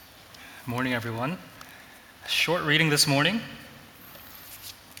Morning, everyone. Short reading this morning.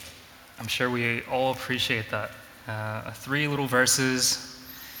 I'm sure we all appreciate that. Three little verses.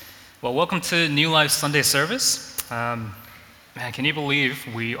 Well, welcome to New Life Sunday service. Man, can you believe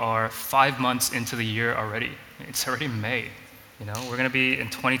we are 5 months into the year already? It's already May. We're going to be in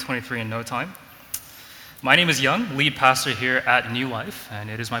 2023 in no time. My name is Young, lead pastor here at New Life, and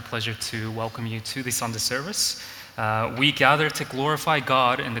it is my pleasure to welcome you to the Sunday service. We gather to glorify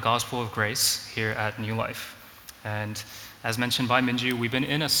God in the gospel of grace here at New Life. And as mentioned by Minju, we've been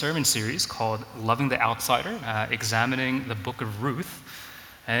in a sermon series called Loving the Outsider, examining the book of Ruth.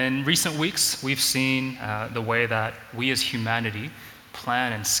 And in recent weeks, we've seen the way that we as humanity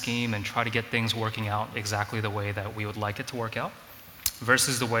plan and scheme and try to get things working out exactly the way that we would like it to work out,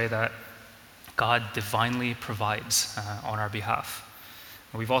 versus the way that God divinely provides on our behalf.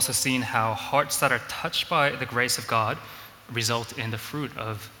 We've also seen how hearts that are touched by the grace of God result in the fruit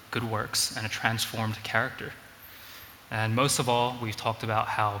of good works and a transformed character. And most of all, we've talked about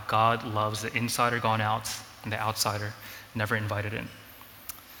how God loves the insider gone out and the outsider never invited in.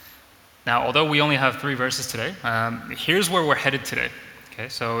 Now, although we only have 3 verses today, here's where we're headed today. Okay,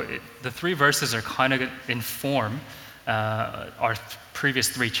 so the 3 verses are kind of inform our previous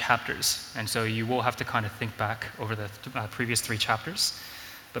 3 chapters. And so you will have to kind of think back over the previous 3 chapters.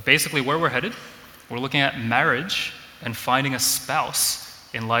 But basically where we're headed, we're looking at marriage and finding a spouse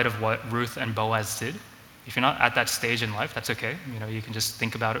in light of what Ruth and Boaz did. If you're not at that stage in life, that's okay. You can just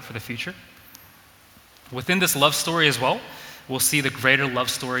think about it for the future. Within this love story as well, we'll see the greater love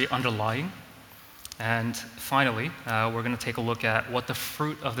story underlying. And finally, we're going to take a look at what the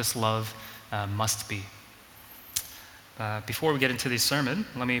fruit of this love must be. Before we get into the sermon,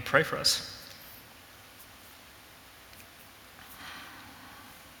 let me pray for us.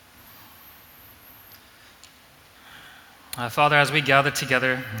 Father, as we gather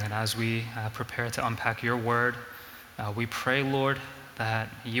together and as we prepare to unpack your word, we pray, Lord, that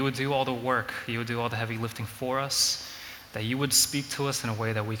you would do all the work, you would do all the heavy lifting for us, that you would speak to us in a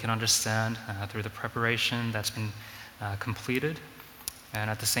way that we can understand through the preparation that's been completed,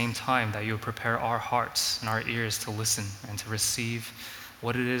 and at the same time that you would prepare our hearts and our ears to listen and to receive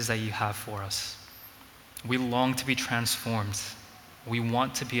what it is that you have for us. We long to be transformed. We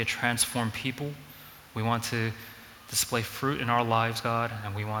want to be a transformed people. We want to display fruit in our lives, God,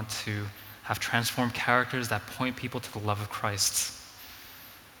 and we want to have transformed characters that point people to the love of Christ.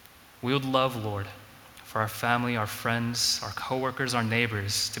 We would love, Lord, for our family, our friends, our coworkers, our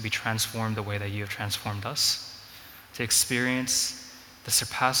neighbors to be transformed the way that you have transformed us, to experience the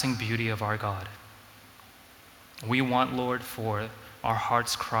surpassing beauty of our God. We want, Lord, for our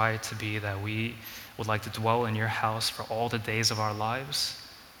heart's cry to be that we would like to dwell in your house for all the days of our lives.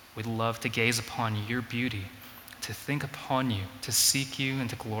 We'd love to gaze upon your beauty, to think upon you, to seek you, and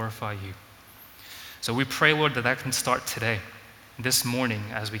to glorify you. So we pray, Lord, that can start today, this morning,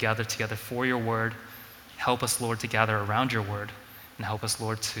 as we gather together for your word. Help us, Lord, to gather around your word, and help us,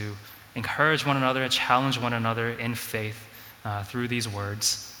 Lord, to encourage one another and challenge one another in faith through these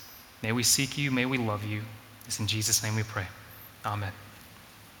words. May we seek you, may we love you. It's in Jesus' name we pray. Amen.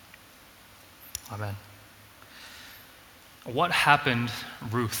 Amen. What happened,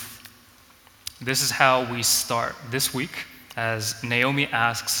 Ruth? This is how we start this week as Naomi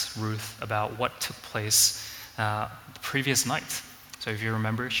asks Ruth about what took place the previous night. So if you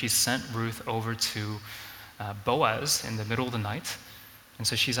remember, she sent Ruth over to Boaz in the middle of the night. And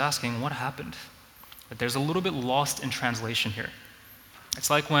so she's asking, what happened? But there's a little bit lost in translation here. It's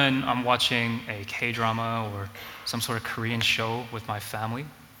like when I'm watching a K-drama or some sort of Korean show with my family.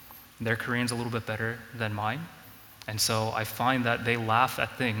 Their Korean's a little bit better than mine. And so I find that they laugh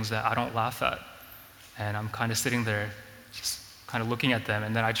at things that I don't laugh at. And I'm kind of sitting there, just kind of looking at them,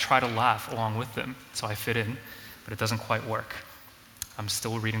 and then I try to laugh along with them, so I fit in, but it doesn't quite work. I'm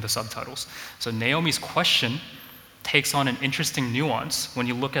still reading the subtitles. So Naomi's question takes on an interesting nuance when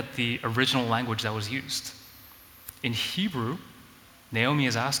you look at the original language that was used. In Hebrew, Naomi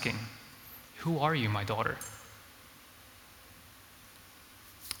is asking, "Who are you, my daughter?"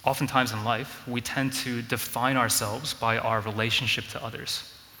 Oftentimes in life, we tend to define ourselves by our relationship to others.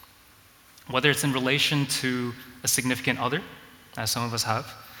 Whether it's in relation to a significant other, as some of us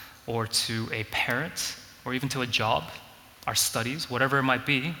have, or to a parent, or even to a job, our studies, whatever it might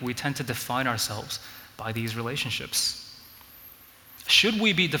be, we tend to define ourselves by these relationships. Should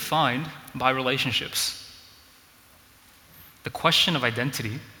we be defined by relationships? The question of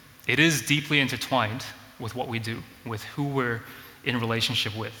identity, it is deeply intertwined with what we do, with who we're in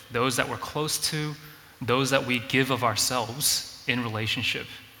relationship with, those that we're close to, those that we give of ourselves in relationship.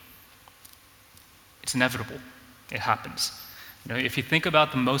 It's inevitable. It happens. If you think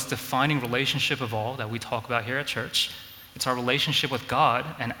about the most defining relationship of all that we talk about here at church, it's our relationship with God,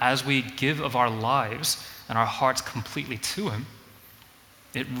 and as we give of our lives and our hearts completely to Him,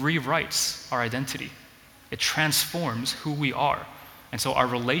 it rewrites our identity. It transforms who we are. And so our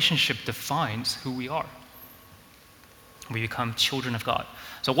relationship defines who we are. We become children of God.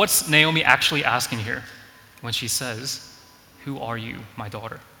 So what's Naomi actually asking here when she says, "Who are you, my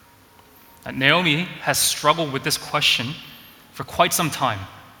daughter?" Naomi has struggled with this question for quite some time.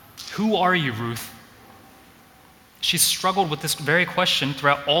 Who are you, Ruth? She's struggled with this very question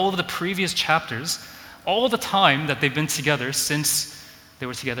throughout all of the previous chapters, all the time that they've been together since they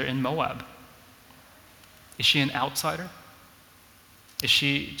were together in Moab. Is she an outsider? Is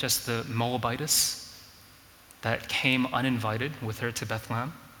she just the Moabitess that came uninvited with her to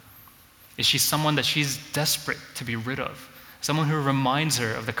Bethlehem? Is she someone that she's desperate to be rid of? Someone who reminds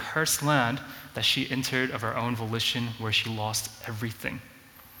her of the cursed land that she entered of her own volition, where she lost everything.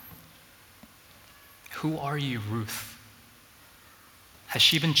 Who are you, Ruth? Has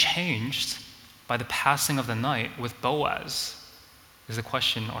she been changed by the passing of the night with Boaz? Is the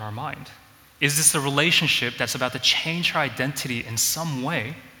question on our mind. Is this a relationship that's about to change her identity in some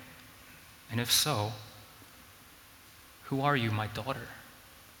way? And if so, who are you, my daughter?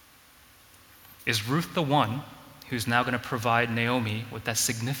 Is Ruth the one who's now going to provide Naomi with that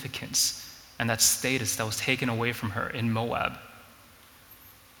significance and that status that was taken away from her in Moab?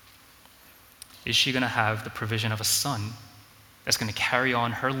 Is she going to have the provision of a son that's going to carry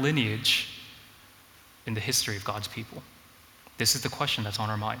on her lineage in the history of God's people? This is the question that's on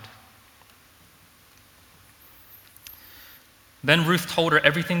her mind. Then Ruth told her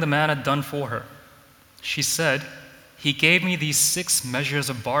everything the man had done for her. She said, "He gave me these 6 measures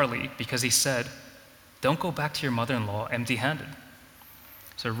of barley because he said, 'Don't go back to your mother-in-law empty-handed.'"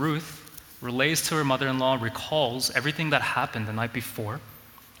 So Ruth relays to her mother-in-law, recalls everything that happened the night before,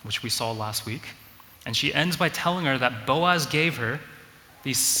 which we saw last week, and she ends by telling her that Boaz gave her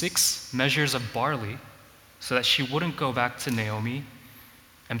these 6 measures of barley so that she wouldn't go back to Naomi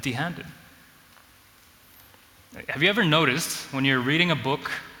empty-handed. Have you ever noticed when you're reading a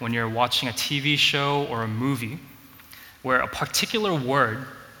book, when you're watching a TV show or a movie, where a particular word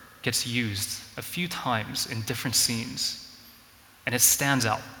gets used a few times in different scenes, and it stands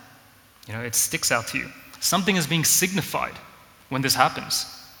out? It sticks out to you. Something is being signified when this happens.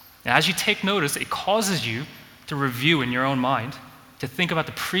 And as you take notice, it causes you to review in your own mind, to think about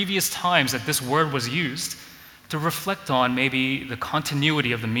the previous times that this word was used, to reflect on maybe the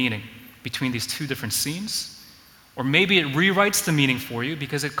continuity of the meaning between these 2 different scenes. Or maybe it rewrites the meaning for you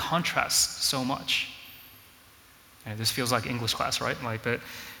because it contrasts so much. And this feels like English class, right? But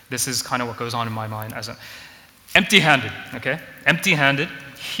this is kind of what goes on in my mind as empty-handed, okay? Empty-handed.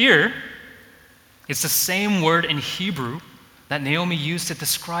 Here, it's the same word in Hebrew that Naomi used to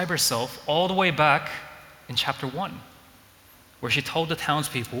describe herself all the way back in chapter 1, where she told the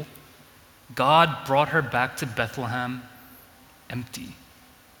townspeople, God brought her back to Bethlehem empty.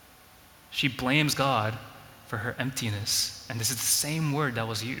 She blames God for her emptiness, and this is the same word that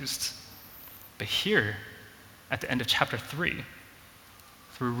was used. But here, at the end of chapter 3,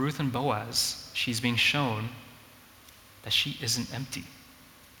 through Ruth and Boaz, she's being shown that she isn't empty.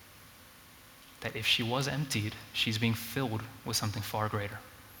 That if she was emptied, she's being filled with something far greater.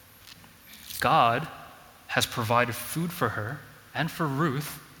 God has provided food for her and for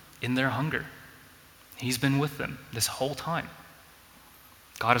Ruth in their hunger. He's been with them this whole time.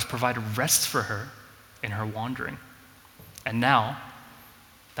 God has provided rest for her in her wandering. And now,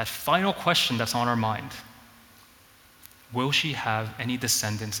 that final question that's on our mind: will she have any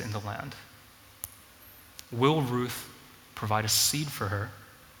descendants in the land? Will Ruth provide a seed for her,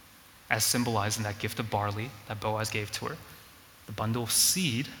 as symbolized in that gift of barley that Boaz gave to her, the bundle of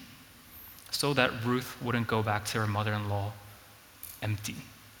seed, so that Ruth wouldn't go back to her mother-in-law empty?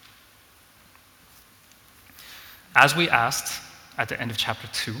 As we asked at the end of chapter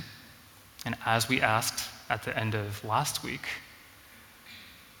 2, and as we asked at the end of last week,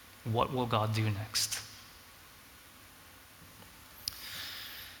 what will God do next?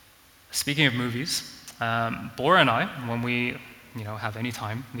 Speaking of movies, Bora and I, when we have any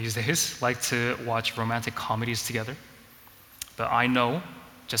time these days, like to watch romantic comedies together. But I know,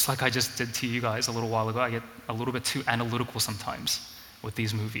 just like I just did to you guys a little while ago, I get a little bit too analytical sometimes with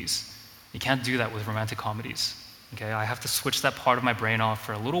these movies. You can't do that with romantic comedies. Okay, I have to switch that part of my brain off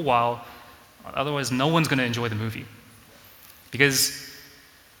for a little while. Otherwise, no one's going to enjoy the movie. Because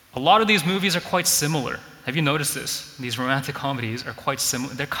a lot of these movies are quite similar. Have you noticed this? These romantic comedies are quite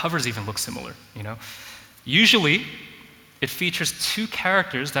similar. Their covers even look similar, Usually, it features 2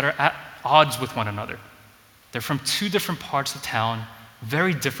 characters that are at odds with one another. They're from two different parts of town,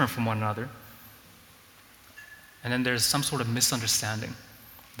 very different from one another. And then there's some sort of misunderstanding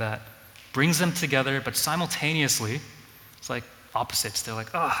that brings them together, but simultaneously, it's like opposites. They're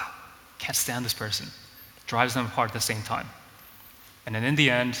like, can't stand this person. Drives them apart at the same time. And then in the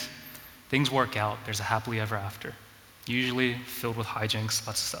end, things work out. There's a happily ever after, usually filled with hijinks,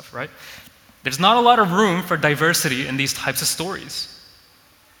 lots of stuff, right? There's not a lot of room for diversity in these types of stories.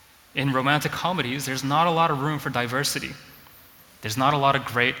 In romantic comedies, there's not a lot of room for diversity. There's not a lot of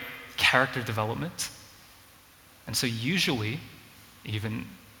great character development. And so usually, even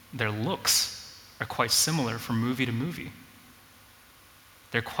their looks are quite similar from movie to movie.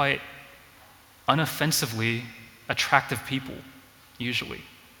 They're quite unoffensively attractive people, usually.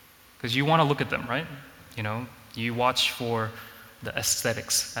 Because you want to look at them, right? You know, you watch for the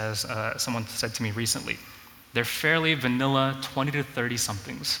aesthetics, as someone said to me recently. They're fairly vanilla 20 to 30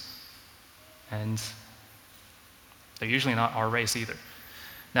 somethings. And they're usually not our race either.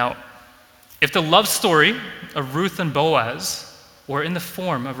 Now, if the love story of Ruth and Boaz were in the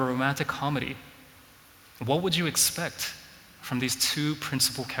form of a romantic comedy, what would you expect from these two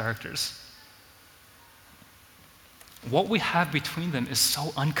principal characters? What we have between them is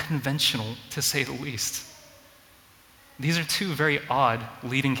so unconventional, to say the least. These are two very odd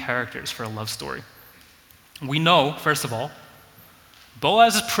leading characters for a love story. We know, first of all,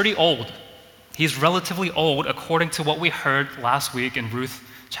 Boaz is pretty old. He's relatively old according to what we heard last week in Ruth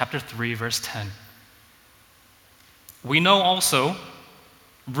chapter 3, verse 10. We know also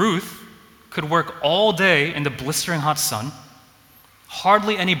Ruth could work all day in the blistering hot sun,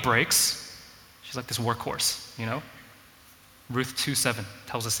 hardly any breaks. She's like this workhorse, you know? Ruth 2:7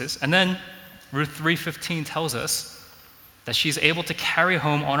 tells us this. And then Ruth 3:15 tells us that she's able to carry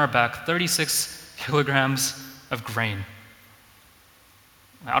home on her back 36 kilograms of grain.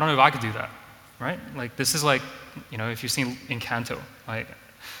 I don't know if I could do that, right? Like, this is like, you know, if you've seen Encanto.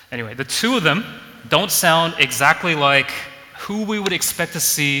 Anyway, the two of them don't sound exactly like who we would expect to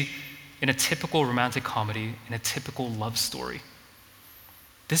see in a typical romantic comedy, in a typical love story.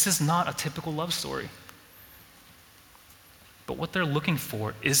 This is not a typical love story. But what they're looking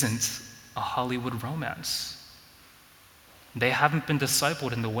for isn't a Hollywood romance. They haven't been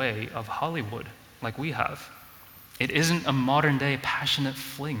discipled in the way of Hollywood like we have. It isn't a modern-day passionate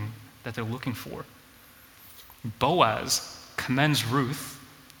fling that they're looking for. Boaz commends Ruth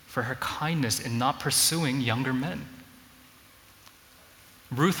for her kindness in not pursuing younger men.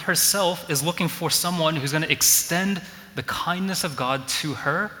 Ruth herself is looking for someone who's going to extend the kindness of God to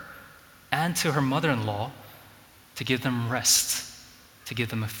her and to her mother-in-law to give them rest, to give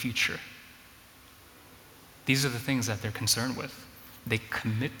them a future. These are the things that they're concerned with. They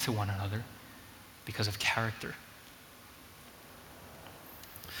commit to one another because of character.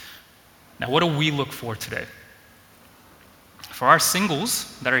 Now, what do we look for today? For our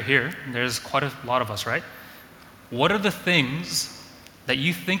singles that are here, there's quite a lot of us, right? What are the things that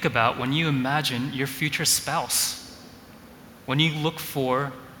you think about when you imagine your future spouse? When you look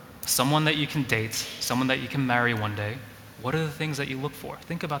for someone that you can date, someone that you can marry one day, what are the things that you look for?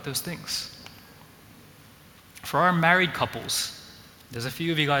 Think about those things. For our married couples, there's a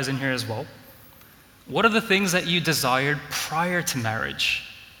few of you guys in here as well. What are the things that you desired prior to marriage?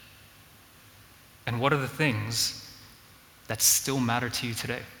 And what are the things that still matter to you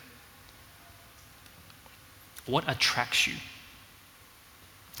today? What attracts you?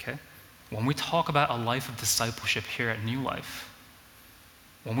 Okay? When we talk about a life of discipleship here at New Life,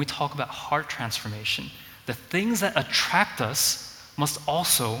 when we talk about heart transformation, the things that attract us must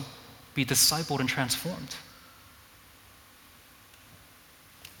also be discipled and transformed.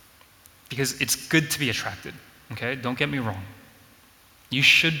 Because it's good to be attracted, okay? Don't get me wrong. You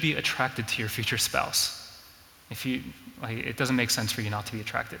should be attracted to your future spouse. It doesn't make sense for you not to be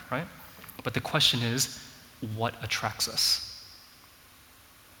attracted, right? But the question is, what attracts us?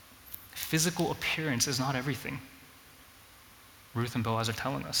 Physical appearance is not everything. Ruth and Boaz are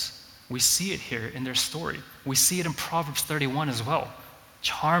telling us. We see it here in their story. We see it in Proverbs 31 as well.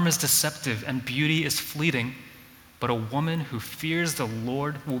 Charm is deceptive and beauty is fleeting, but a woman who fears the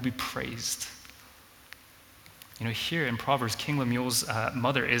Lord will be praised. You know, here in Proverbs, King Lemuel's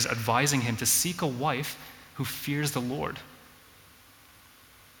mother is advising him to seek a wife who fears the Lord.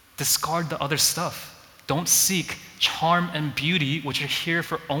 Discard the other stuff. Don't seek charm and beauty, which are here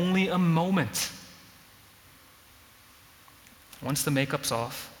for only a moment. Once the makeup's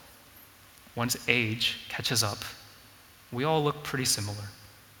off, once age catches up, we all look pretty similar.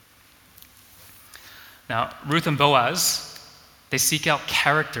 Now, Ruth and Boaz, they seek out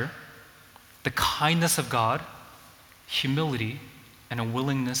character, the kindness of God, humility, and a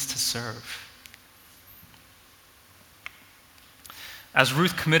willingness to serve. As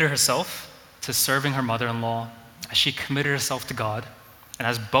Ruth committed herself to serving her mother-in-law, as she committed herself to God, and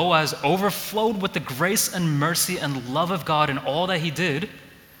as Boaz overflowed with the grace and mercy and love of God in all that he did,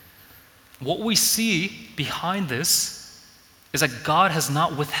 what we see behind this is that God has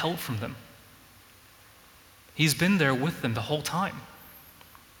not withheld from them. He's been there with them the whole time.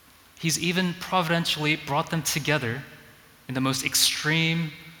 He's even providentially brought them together in the most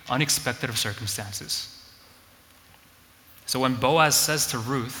extreme, unexpected of circumstances. So when Boaz says to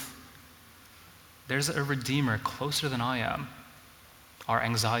Ruth, "There's a redeemer closer than I am," our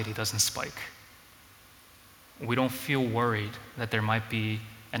anxiety doesn't spike. We don't feel worried that there might be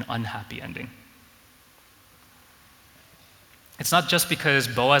an unhappy ending. It's not just because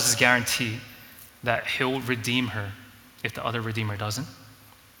Boaz is guaranteed that he'll redeem her if the other redeemer doesn't,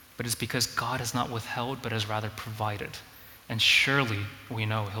 but it's because God has not withheld, but has rather provided. And surely we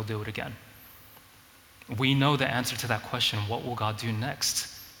know he'll do it again. We know the answer to that question, what will God do next?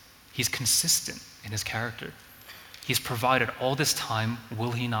 He's consistent in his character. He's provided all this time,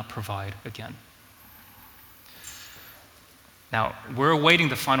 will he not provide again? Now, we're awaiting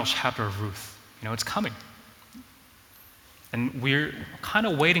the final chapter of Ruth. It's coming. And we're kind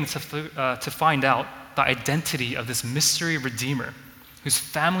of waiting to find out the identity of this mystery redeemer whose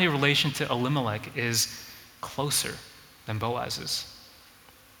family relation to Elimelech is closer than Boaz's.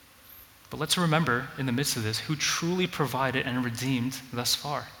 But let's remember, in the midst of this, who truly provided and redeemed thus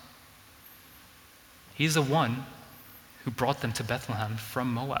far. He's the one who brought them to Bethlehem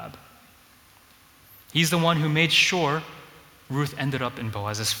from Moab. He's the one who made sure Ruth ended up in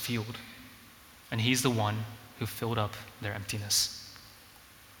Boaz's field. And he's the one who filled up their emptiness.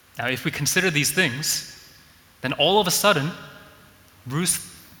 Now, if we consider these things, then all of a sudden,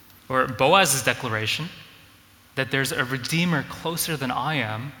 Boaz's declaration that there's a redeemer closer than I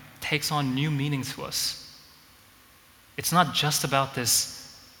am takes on new meaning to us. It's not just about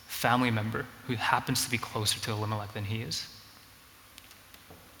this family member who happens to be closer to Elimelech than he is.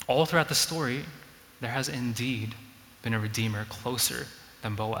 All throughout the story, there has indeed been a redeemer closer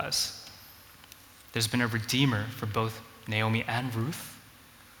than Boaz. There's been a redeemer for both Naomi and Ruth,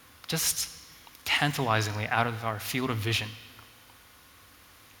 just tantalizingly out of our field of vision.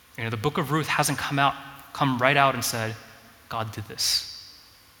 The book of Ruth hasn't come right out and said, God did this.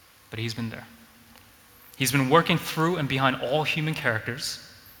 But he's been there. He's been working through and behind all human characters.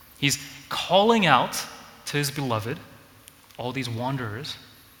 He's calling out to his beloved, all these wanderers,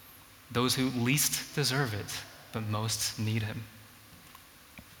 those who least deserve it, but most need him.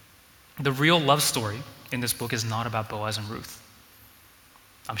 The real love story in this book is not about Boaz and Ruth.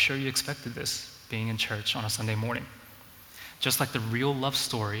 I'm sure you expected this, being in church on a Sunday morning. Just like the real love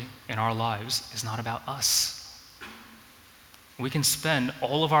story in our lives is not about us. We can spend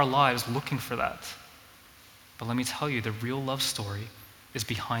all of our lives looking for that. But let me tell you, the real love story is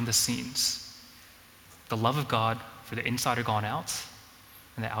behind the scenes. The love of God for the insider gone out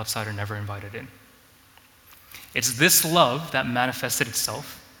and the outsider never invited in. It's this love that manifested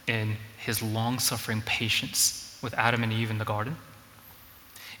itself in his long-suffering patience with Adam and Eve in the garden.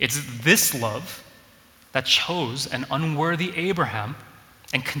 It's this love that chose an unworthy Abraham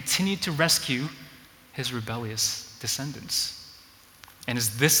and continued to rescue his rebellious descendants. And it's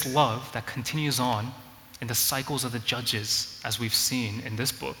this love that continues on in the cycles of the judges, as we've seen in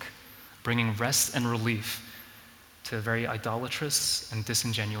this book, bringing rest and relief to very idolatrous and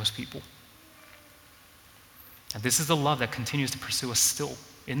disingenuous people. And this is the love that continues to pursue us still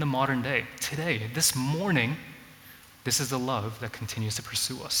in the modern day. Today, this morning, this is the love that continues to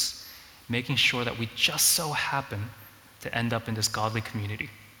pursue us, making sure that we just so happen to end up in this godly community,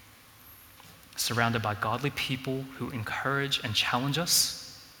 surrounded by godly people who encourage and challenge us,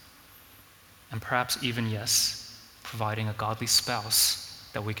 and perhaps even, yes, providing a godly spouse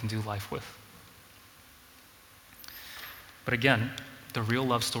that we can do life with. But again, the real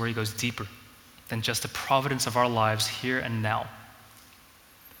love story goes deeper than just the providence of our lives here and now.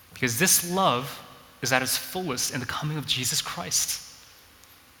 Because this love is at its fullest in the coming of Jesus Christ.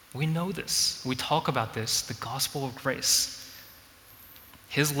 We know this. We talk about this, the gospel of grace.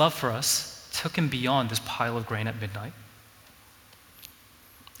 His love for us took him beyond this pile of grain at midnight.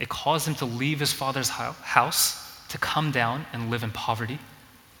 It caused him to leave his father's house to come down and live in poverty.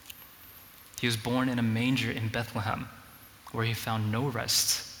 He was born in a manger in Bethlehem, where he found no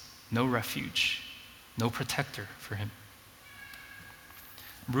rest, no refuge, no protector for him.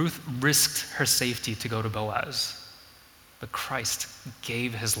 Ruth risked her safety to go to Boaz, but Christ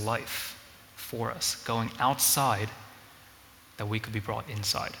gave his life for us, going outside that we could be brought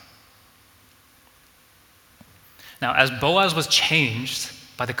inside. Now, as Boaz was changed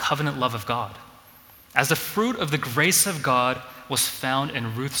by the covenant love of God, As the fruit of the grace of God was found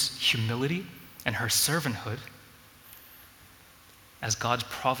in Ruth's humility and her servanthood, as God's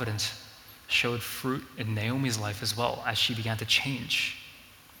providence showed fruit in Naomi's life as well, as she began to change.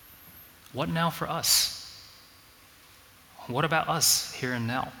 What now for us? What about us here and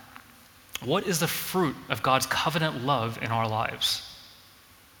now? What is the fruit of God's covenant love in our lives?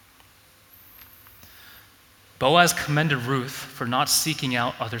 Boaz commended Ruth for not seeking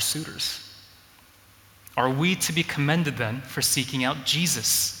out other suitors. Are we to be commended then for seeking out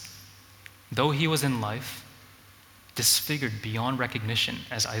Jesus, though he was in life, disfigured beyond recognition,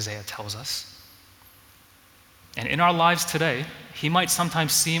 as Isaiah tells us? And in our lives today, he might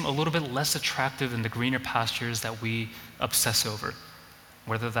sometimes seem a little bit less attractive than the greener pastures that we obsess over,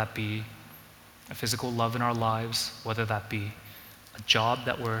 whether that be a physical love in our lives, whether that be a job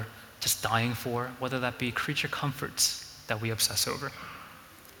that we're just dying for, whether that be creature comforts that we obsess over.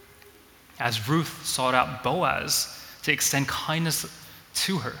 As Ruth sought out Boaz to extend kindness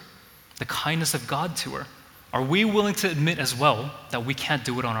to her, the kindness of God to her, are we willing to admit as well that we can't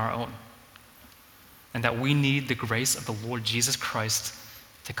do it on our own and that we need the grace of the Lord Jesus Christ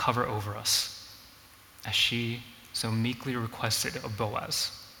to cover over us, as she so meekly requested of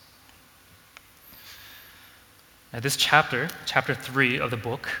Boaz? Now, this chapter 3 of the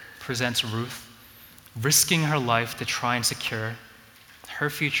book, presents Ruth risking her life to try and secure her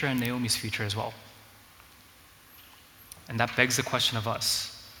future and Naomi's future as well. And that begs the question of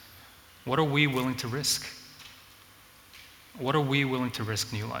us: what are we willing to risk? What are we willing to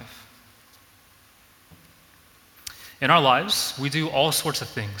risk new life? In our lives, we do all sorts of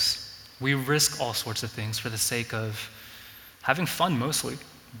things. We risk all sorts of things for the sake of having fun mostly,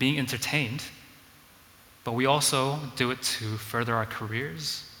 being entertained, but we also do it to further our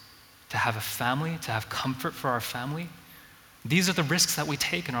careers, to have a family, to have comfort for our family. These are the risks that we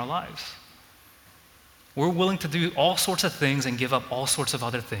take in our lives. We're willing to do all sorts of things and give up all sorts of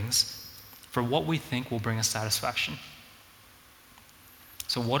other things for what we think will bring us satisfaction.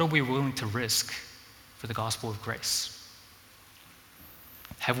 So what are we willing to risk for the gospel of grace?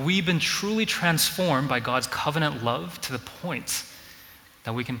 Have we been truly transformed by God's covenant love to the point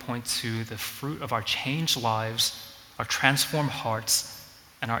that we can point to the fruit of our changed lives, our transformed hearts,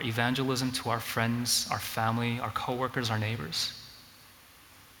 and our evangelism to our friends, our family, our coworkers, our neighbors?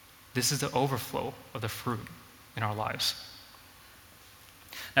 This is the overflow of the fruit in our lives.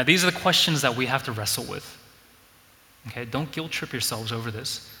 Now, these are the questions that we have to wrestle with. Okay, don't guilt trip yourselves over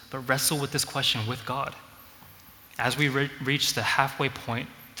this, but wrestle with this question with God. As we reach the halfway point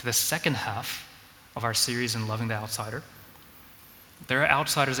to the second half of our series in Loving the Outsider, there are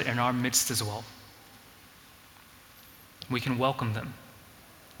outsiders in our midst as well. We can welcome them.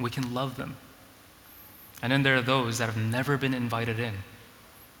 We can love them. And then there are those that have never been invited in.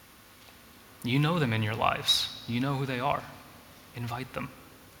 You know them in your lives. You know who they are. Invite them.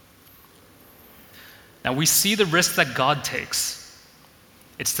 Now, we see the risk that God takes.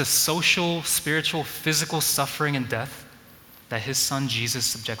 It's the social, spiritual, physical suffering and death that his son Jesus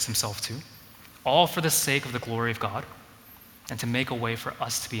subjects himself to, all for the sake of the glory of God and to make a way for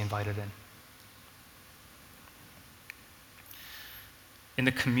us to be invited in. In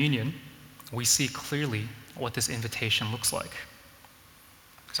the communion, we see clearly what this invitation looks like.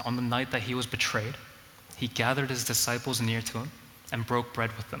 So on the night that he was betrayed, he gathered his disciples near to him and broke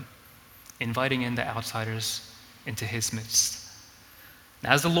bread with them, inviting in the outsiders into his midst.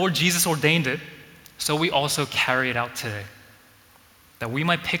 And as the Lord Jesus ordained it, so we also carry it out today, that we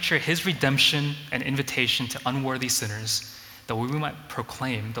might picture his redemption and invitation to unworthy sinners, that we might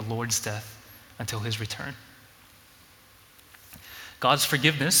proclaim the Lord's death until his return. God's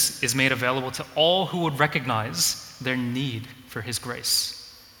forgiveness is made available to all who would recognize their need for his grace.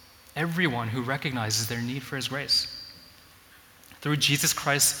 Everyone who recognizes their need for his grace. Through Jesus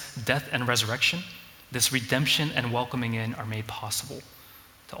Christ's death and resurrection, this redemption and welcoming in are made possible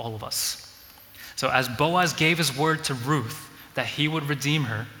to all of us. So as Boaz gave his word to Ruth that he would redeem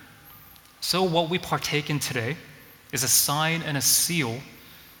her, so what we partake in today is a sign and a seal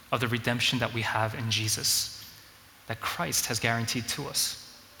of the redemption that we have in Jesus, that Christ has guaranteed to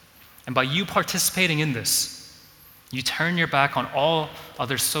us. And by you participating in this, you turn your back on all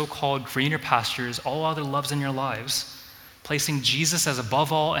other so-called greener pastures, all other loves in your lives, placing Jesus as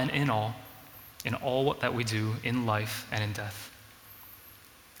above all and in all that we do in life and in death.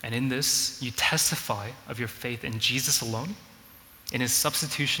 And in this, you testify of your faith in Jesus alone, in his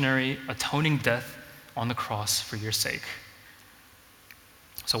substitutionary atoning death on the cross for your sake.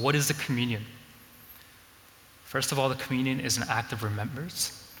 So what is the communion? First of all, the communion is an act of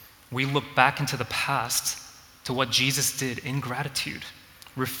remembrance. We look back into the past to what Jesus did in gratitude,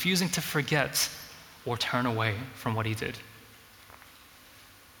 refusing to forget or turn away from what he did.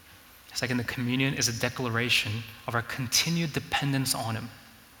 Second, the communion is a declaration of our continued dependence on him.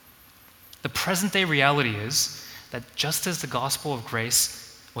 The present day reality is that just as the gospel of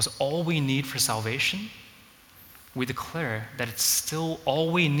grace was all we need for salvation, we declare that it's still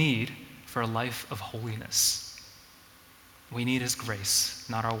all we need for a life of holiness. We need his grace,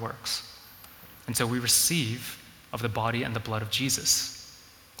 not our works. And so we receive of the body and the blood of Jesus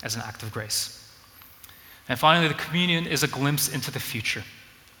as an act of grace. And finally, the communion is a glimpse into the future.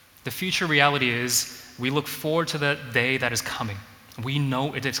 The future reality is we look forward to the day that is coming. We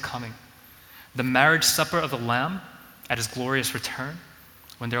know it is coming. The marriage supper of the Lamb at his glorious return,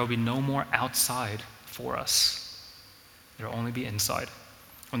 when there will be no more outside for us. There will only be inside.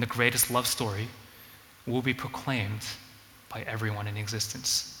 When the greatest love story will be proclaimed by everyone in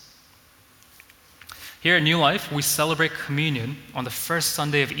existence. Here at New Life, we celebrate communion on the first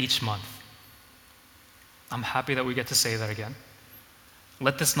Sunday of each month. I'm happy that we get to say that again.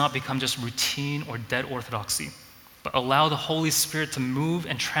 Let this not become just routine or dead orthodoxy, but allow the Holy Spirit to move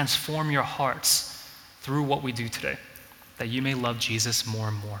and transform your hearts through what we do today, that you may love Jesus more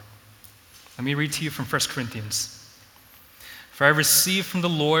and more. Let me read to you from 1 Corinthians. For I received from the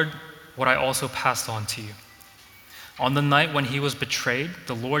Lord what I also passed on to you. On the night when he was betrayed,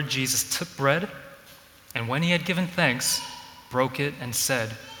 the Lord Jesus took bread, and when he had given thanks, broke it and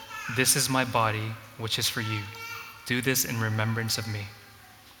said, "This is my body, which is for you. Do this in remembrance of me."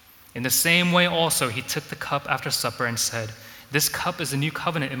 In the same way also he took the cup after supper and said, "This cup is a new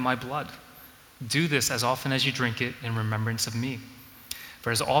covenant in my blood. Do this as often as you drink it in remembrance of me.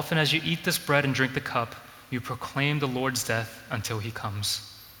 For as often as you eat this bread and drink the cup, you proclaim the Lord's death until he comes.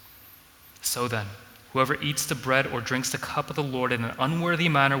 So then, whoever eats the bread or drinks the cup of the Lord in an unworthy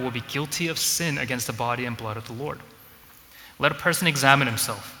manner will be guilty of sin against the body and blood of the Lord. Let a person examine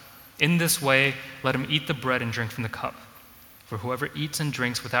himself. In this way, let him eat the bread and drink from the cup. For whoever eats and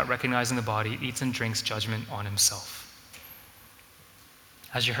drinks without recognizing the body eats and drinks judgment on himself."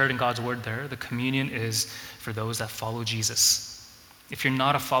 As you heard in God's word there, the communion is for those that follow Jesus. If you're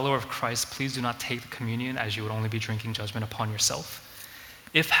not a follower of Christ, please do not take the communion, as you would only be drinking judgment upon yourself.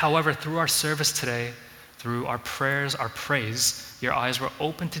 If, however, through our service today, through our prayers, our praise, your eyes were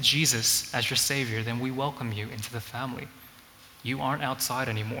open to Jesus as your Savior, then we welcome you into the family. You aren't outside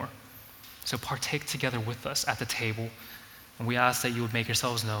anymore. So partake together with us at the table, and we ask that you would make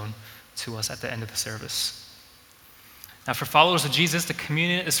yourselves known to us at the end of the service. Now, for followers of Jesus, the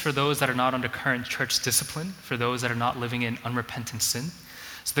communion is for those that are not under current church discipline, for those that are not living in unrepentant sin.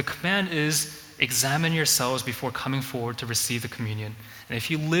 So the command is, examine yourselves before coming forward to receive the communion. And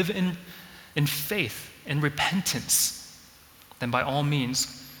if you live in faith, in repentance, then by all means,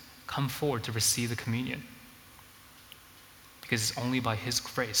 come forward to receive the communion. Because it's only by his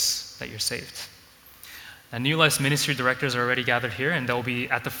grace that you're saved. Now, New Life's ministry directors are already gathered here, and they'll be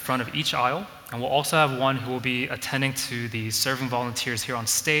at the front of each aisle. And we'll also have one who will be attending to the serving volunteers here on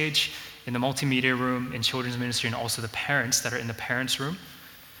stage, in the multimedia room, in children's ministry, and also the parents that are in the parents' room.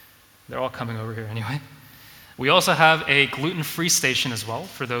 They're all coming over here anyway. We also have a gluten-free station as well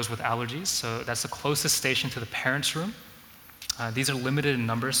for those with allergies. So that's the closest station to the parents' room. These are limited in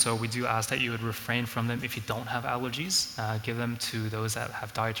number, so we do ask that you would refrain from them if you don't have allergies. Give them to those that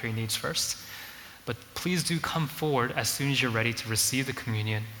have dietary needs first. But please do come forward as soon as you're ready to receive the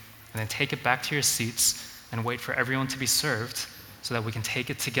communion, and then take it back to your seats and wait for everyone to be served so that we can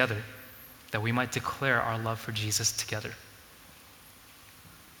take it together, that we might declare our love for Jesus together.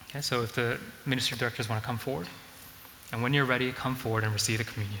 Okay, so if the ministry directors want to come forward, and when you're ready, come forward and receive the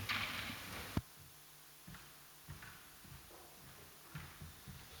communion.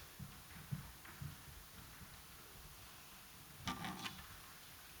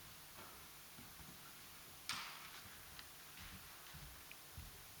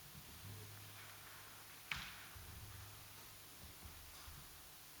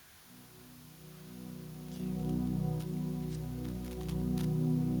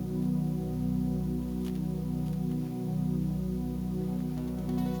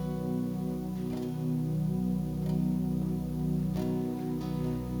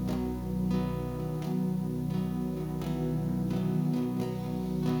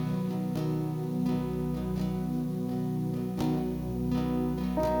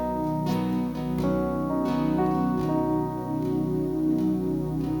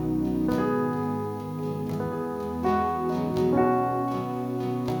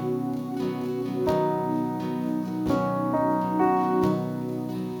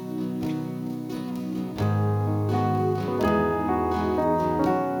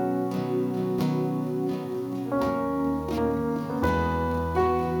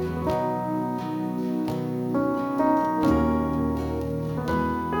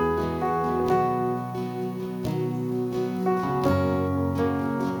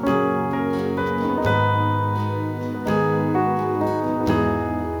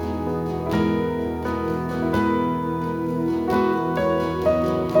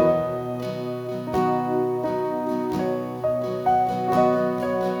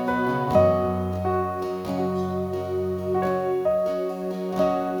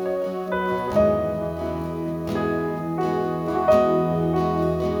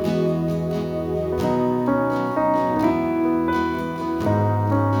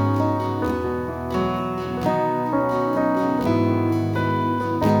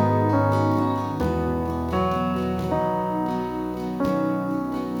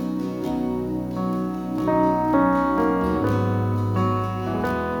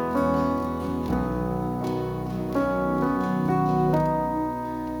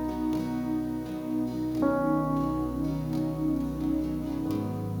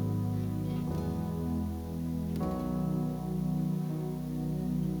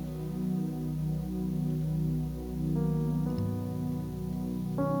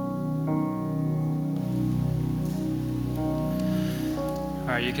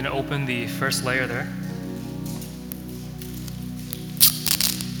 right, you can open the first layer there.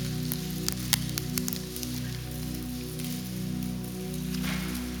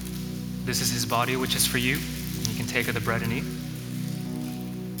 This is his body, which is for you. You can take of the bread and eat.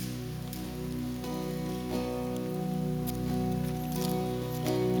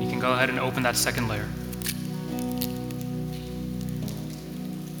 You can go ahead and open that second layer.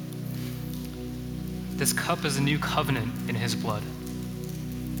 This cup is a new covenant in his blood.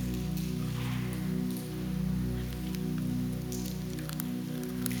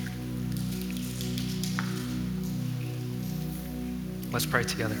 Let's pray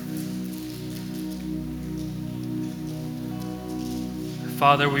together.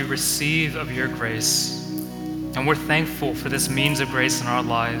 Father, we receive of your grace, and we're thankful for this means of grace in our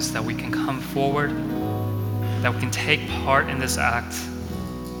lives, that we can come forward, that we can take part in this act,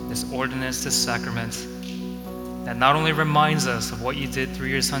 this ordinance, this sacrament, that not only reminds us of what you did through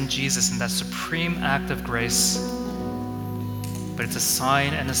your Son Jesus in that supreme act of grace, but it's a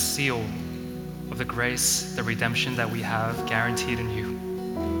sign and a seal of the grace, the redemption that we have guaranteed in you.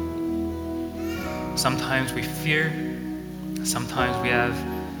 Sometimes we fear, sometimes we have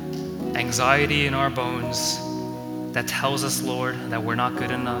anxiety in our bones that tells us, Lord, that we're not good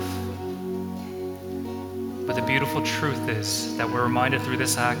enough. But the beautiful truth is that we're reminded through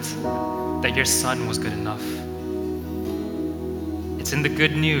this act that your Son was good enough. It's in the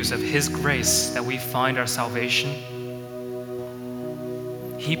good news of his grace that we find our salvation.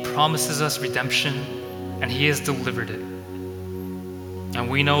 He promises us redemption, and he has delivered it. And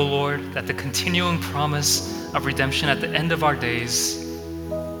we know, Lord, that the continuing promise of redemption at the end of our days,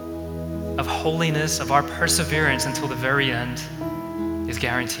 of holiness, of our perseverance until the very end, is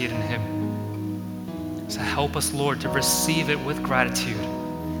guaranteed in him. So help us, Lord, to receive it with gratitude.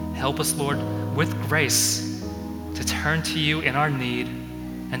 Help us, Lord, with grace, to turn to you in our need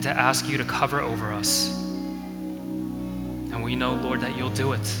and to ask you to cover over us. And we know, Lord, that you'll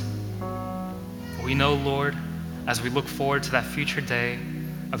do it. We know, Lord, as we look forward to that future day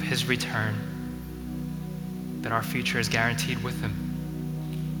of his return, that our future is guaranteed with him.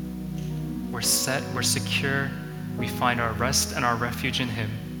 We're set, we're secure, we find our rest and our refuge in him.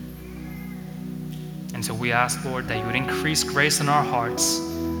 And so we ask, Lord, that you would increase grace in our hearts,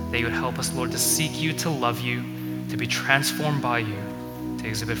 that you would help us, Lord, to seek you, to love you, to be transformed by you, to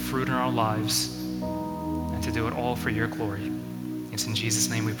exhibit fruit in our lives, and to do it all for your glory. It's in Jesus'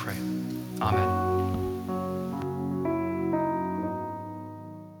 name we pray. Amen.